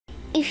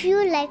If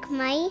you like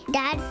my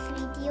dad's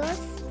videos,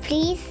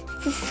 please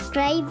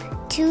subscribe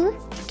to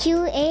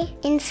QA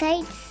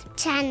Insights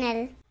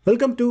channel.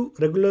 Welcome to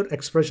Regular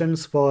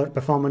Expressions for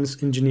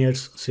Performance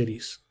Engineers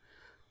series.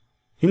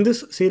 In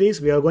this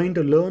series, we are going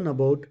to learn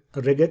about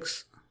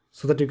regex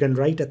so that you can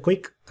write a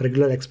quick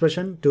regular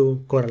expression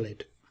to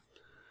correlate.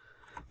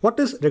 What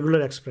is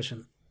regular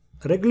expression?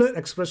 A regular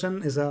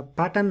expression is a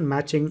pattern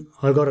matching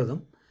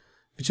algorithm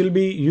which will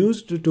be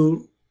used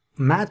to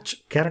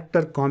match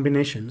character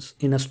combinations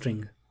in a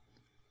string.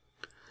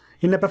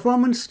 In a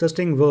performance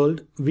testing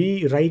world,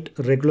 we write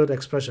regular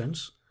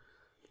expressions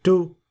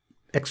to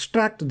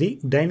extract the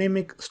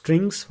dynamic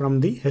strings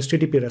from the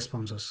HTTP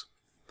responses.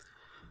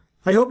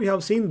 I hope you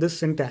have seen this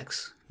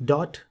syntax,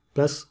 dot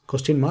plus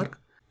question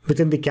mark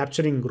within the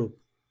capturing group.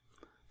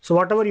 So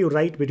whatever you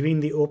write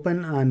between the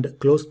open and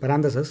close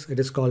parentheses, it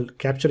is called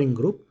capturing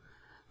group.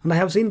 And I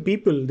have seen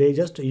people, they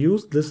just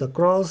use this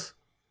across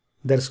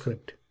their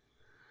script.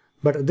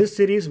 But this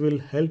series will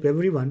help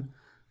everyone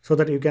so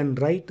that you can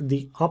write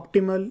the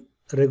optimal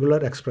regular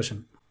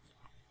expression.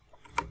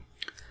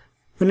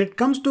 When it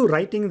comes to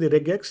writing the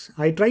regex,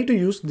 I try to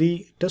use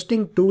the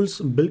testing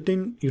tools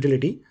built-in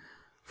utility.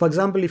 For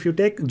example, if you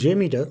take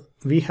JMeter,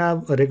 we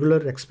have a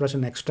regular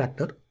expression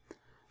extractor.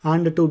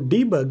 And to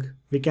debug,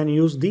 we can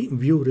use the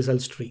view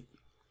results tree.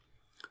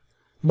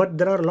 But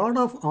there are a lot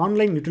of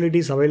online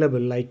utilities available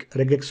like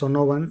regex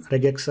 101,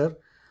 regexer,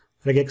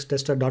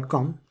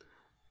 regextester.com,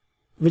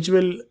 which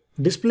will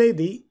display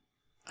the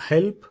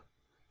help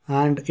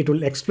and it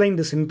will explain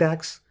the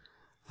syntax,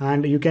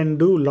 and you can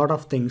do a lot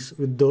of things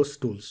with those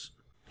tools.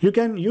 You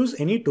can use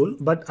any tool,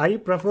 but I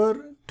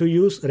prefer to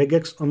use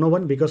regex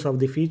 101 because of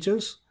the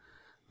features.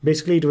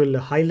 Basically, it will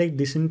highlight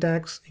the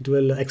syntax, it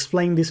will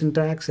explain the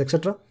syntax,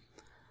 etc.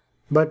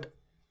 But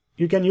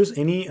you can use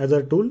any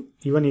other tool.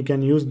 Even you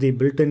can use the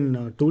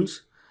built-in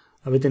tools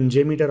within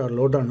JMeter or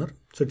LoadRunner.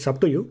 So it's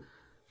up to you.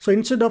 So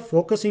instead of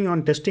focusing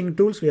on testing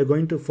tools, we are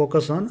going to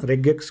focus on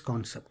regex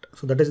concept.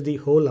 So that is the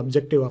whole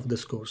objective of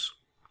this course.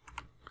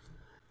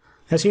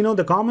 As you know,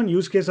 the common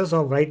use cases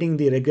of writing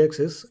the regex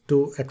is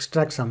to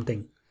extract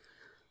something.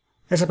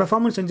 As a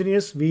performance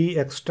engineers, we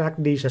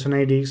extract the session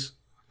IDs,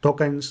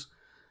 tokens,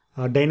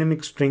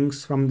 dynamic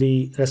strings from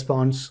the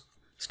response,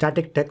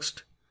 static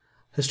text,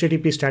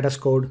 HTTP status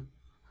code,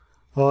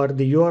 or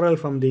the URL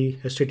from the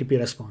HTTP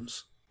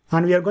response.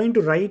 And we are going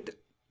to write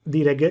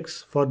the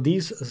regex for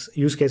these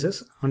use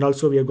cases, and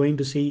also we are going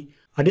to see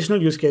additional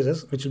use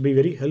cases which will be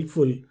very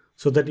helpful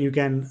so that you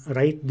can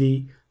write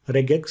the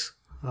regex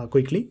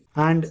quickly.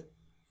 And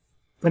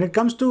when it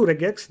comes to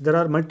regex, there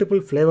are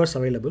multiple flavors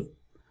available.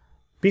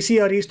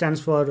 PCRE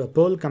stands for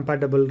Perl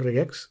Compatible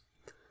Regex.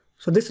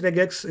 So this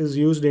regex is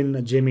used in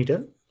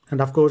JMeter, and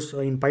of course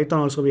in Python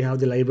also we have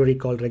the library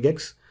called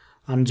regex,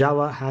 and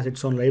Java has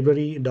its own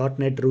library,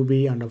 .NET,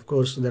 Ruby, and of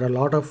course there are a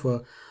lot of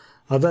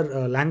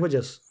other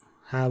languages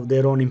have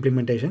their own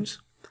implementations.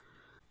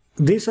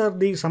 These are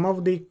some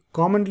of the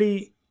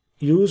commonly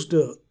used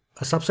a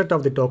subset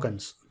of the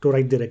tokens to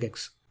write the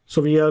regex.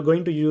 So we are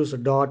going to use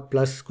dot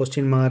plus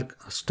question mark,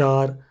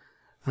 star,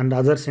 and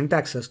other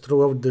syntaxes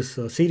throughout this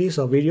series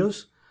of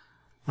videos,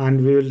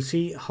 and we will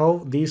see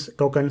how these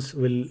tokens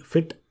will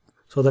fit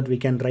so that we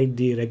can write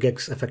the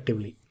regex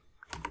effectively.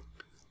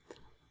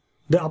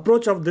 The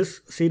approach of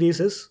this series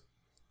is,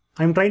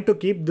 I'm trying to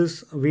keep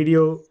this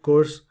video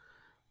course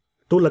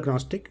tool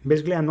agnostic.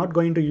 Basically, I'm not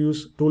going to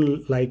use tool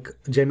like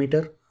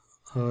JMeter,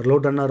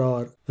 LoadRunner,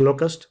 or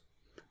Locust.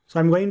 So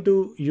I'm going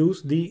to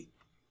use the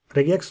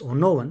regex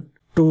 101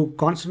 to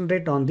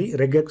concentrate on the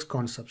regex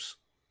concepts.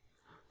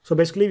 So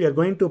basically, we are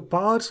going to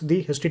parse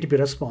the HTTP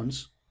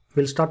response.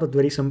 We'll start with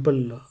very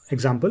simple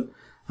example,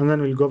 and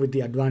then we'll go with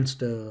the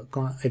advanced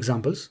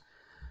examples.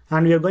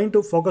 And we are going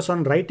to focus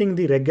on writing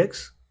the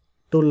regex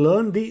to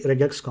learn the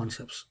regex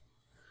concepts.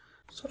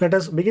 So let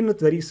us begin with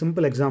very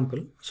simple example.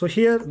 So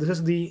here, this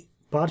is the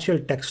partial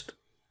text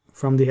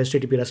from the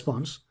HTTP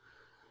response,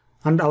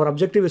 and our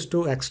objective is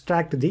to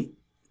extract the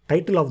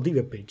title of the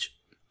web page.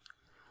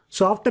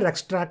 So after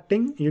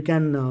extracting, you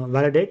can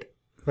validate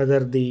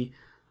whether the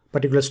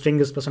particular string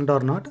is present or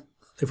not.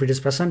 If it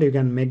is present, you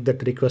can make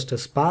that request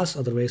as pass,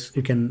 otherwise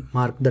you can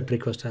mark that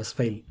request as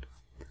fail.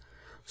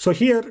 So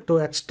here, to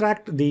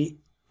extract the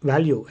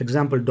value,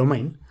 example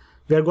domain,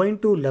 we are going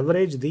to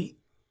leverage the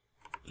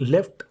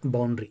left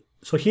boundary.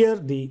 So here,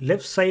 the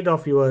left side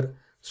of your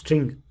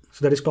string,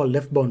 so that is called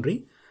left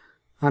boundary,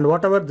 and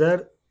whatever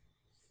there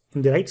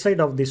in the right side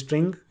of the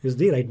string is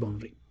the right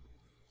boundary.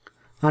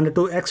 And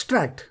to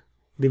extract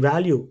the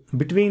value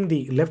between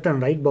the left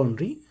and right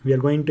boundary, we are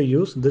going to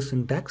use this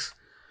syntax,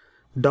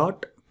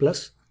 dot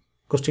plus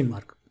question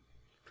mark.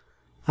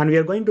 And we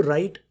are going to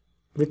write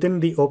within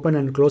the open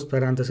and close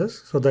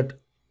parentheses so that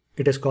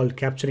it is called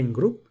capturing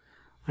group.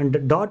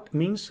 And dot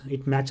means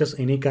it matches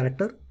any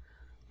character.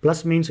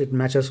 Plus means it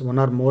matches one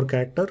or more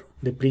character,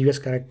 the previous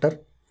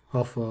character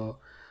of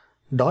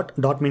dot.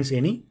 Dot means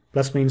any,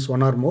 plus means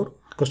one or more,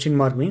 question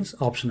mark means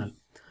optional.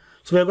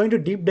 So we are going to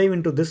deep dive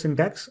into this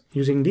syntax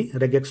using the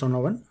regex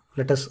 101.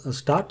 Let us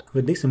start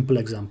with the simple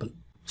example.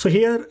 So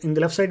here in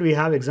the left side, we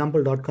have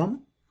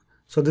example.com.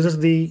 So this is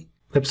the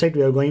website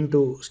we are going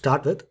to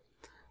start with.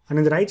 And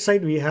in the right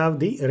side, we have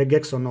the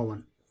regex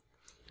 101.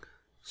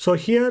 So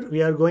here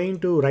we are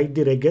going to write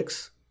the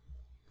regex.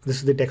 This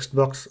is the text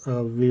box.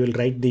 We will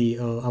write the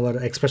our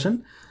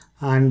expression,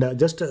 and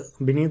just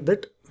beneath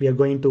that we are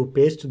going to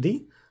paste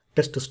the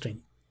test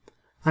string.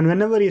 And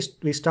whenever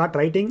we start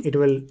writing, it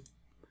will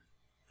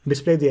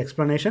display the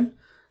explanation,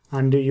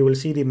 and you will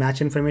see the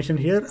match information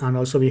here, and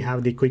also we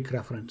have the quick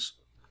reference.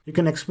 You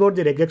can explore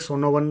the regex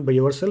 101 by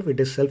yourself. It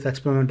is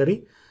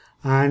self-explanatory.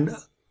 And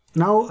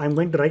now I'm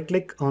going to right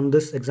click on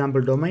this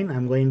example domain.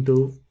 I'm going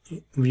to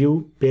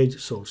view page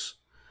source.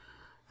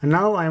 And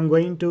now I'm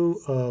going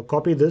to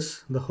copy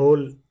the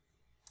whole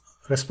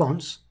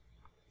response,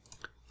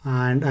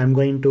 and I'm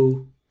going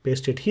to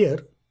paste it here.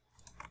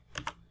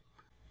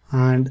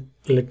 And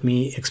let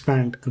me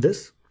expand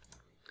this.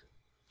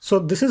 So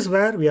this is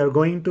where we are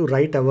going to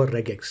write our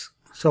regex.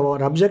 So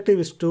our objective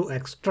is to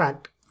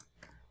extract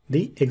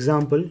the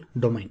example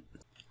domain.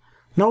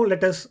 Now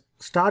let us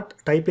start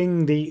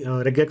typing the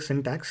regex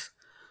syntax.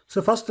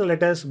 So first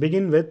let us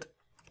begin with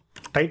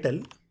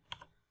title.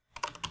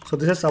 So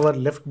this is our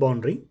left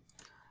boundary,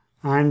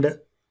 and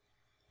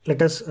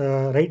let us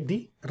write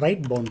the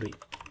right boundary.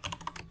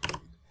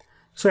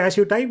 So as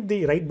you type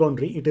the right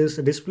boundary, it is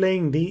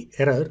displaying the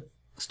error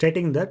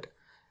stating that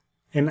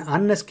an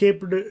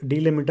unescaped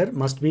delimiter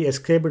must be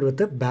escaped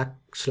with a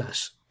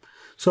backslash.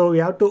 So we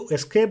have to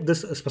escape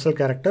this special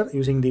character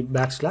using the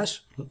backslash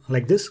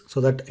like this,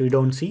 so that we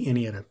don't see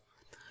any error.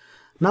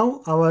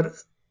 Now our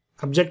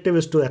objective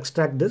is to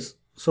extract this.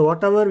 So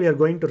whatever we are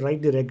going to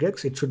write the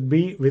regex, it should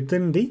be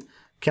within the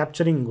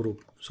capturing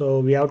group. So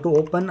we have to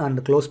open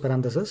and close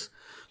parentheses.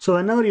 So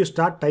whenever you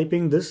start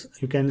typing this,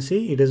 you can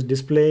see it is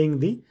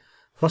displaying the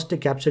first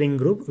capturing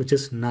group, which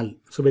is null.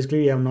 So basically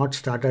we have not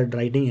started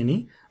writing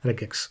any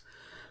regex.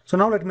 So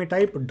now let me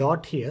type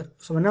dot here.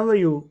 So whenever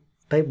you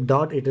type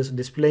dot, it is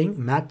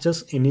displaying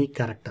matches any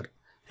character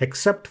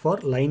except for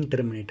line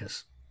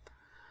terminators.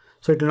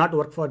 So it will not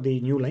work for the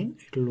new line.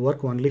 It will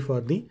work only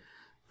for the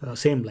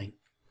same line.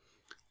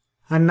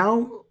 And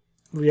now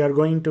we are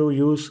going to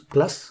use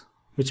plus,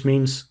 which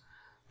means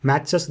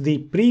matches the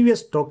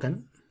previous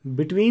token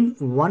between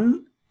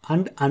 1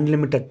 and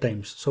unlimited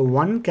times. So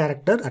 1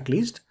 character at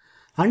least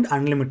and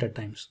unlimited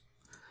times.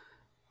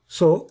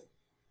 So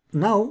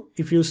now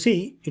if you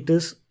see, it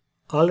is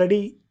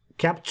already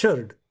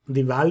captured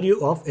the value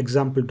of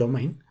example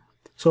domain.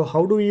 So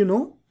how do you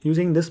know?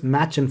 Using this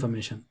match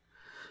information.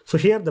 So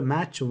here the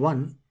match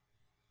 1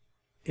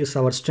 is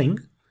our string,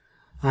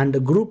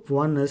 and group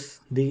 1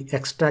 is the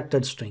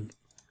extracted string.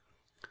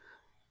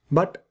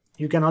 But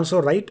you can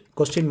also write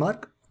question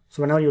mark.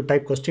 So whenever you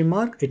type question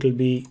mark, it will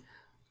be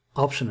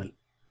optional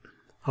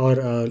or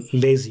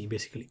lazy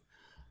basically.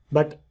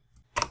 But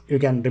you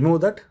can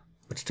remove that,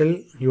 but still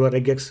your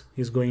regex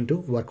is going to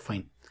work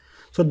fine.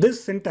 So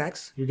this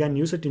syntax, you can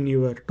use it in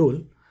your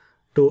tool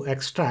to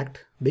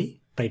extract the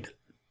title.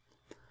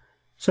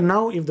 So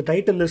now if the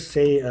title is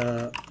say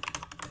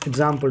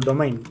example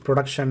domain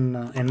production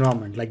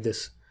environment like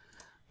this,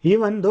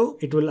 even though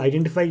it will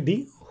identify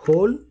the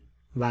whole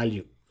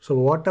value. So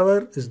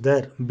whatever is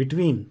there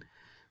between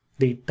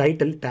the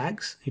title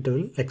tags, it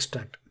will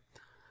extract.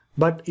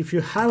 But if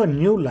you have a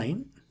new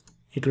line,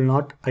 it will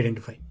not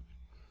identify.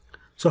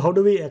 So how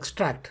do we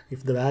extract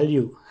if the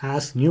value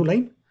has new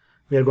line?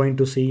 We are going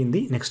to see in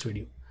the next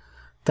video.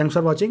 Thanks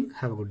for watching.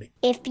 Have a good day.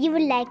 If you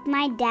like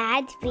my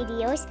dad's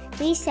videos,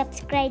 please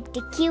subscribe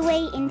to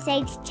QA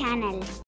Insights channel.